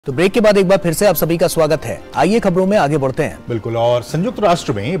तो ब्रेक के बाद एक बार फिर से आप सभी का स्वागत है। आइए खबरों में आगे बढ़ते हैं। बिल्कुल। और संयुक्त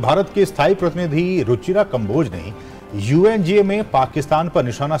राष्ट्र में भारत के स्थायी प्रतिनिधि रुचिरा कंबोज ने यूएनजीए में पाकिस्तान पर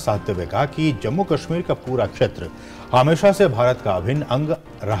निशाना साधते हुए कहा कि जम्मू कश्मीर का पूरा क्षेत्र हमेशा से भारत का अभिन्न अंग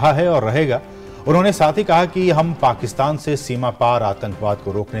रहा है और रहेगा। उन्होंने साथ ही कहा कि हम पाकिस्तान से सीमा पार आतंकवाद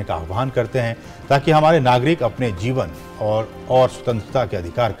को रोकने का आह्वान करते हैं ताकि हमारे नागरिक अपने जीवन और स्वतंत्रता के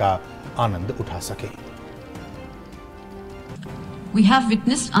अधिकार का आनंद उठा सकें। We have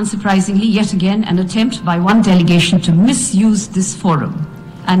witnessed, unsurprisingly, yet again an attempt by one delegation to misuse this forum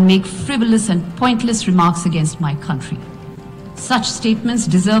and make frivolous and pointless remarks against my country. Such statements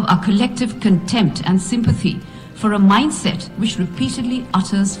deserve our collective contempt and sympathy for a mindset which repeatedly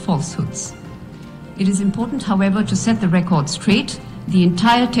utters falsehoods. It is important, however, to set the record straight. The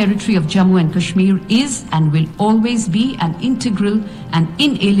entire territory of Jammu and Kashmir is and will always be an integral and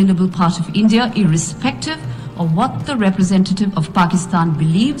inalienable part of India, irrespective of what the representative of Pakistan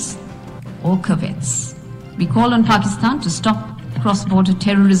believes or covets. We call on Pakistan to stop cross-border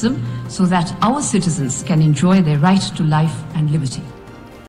terrorism so that our citizens can enjoy their right to life and liberty.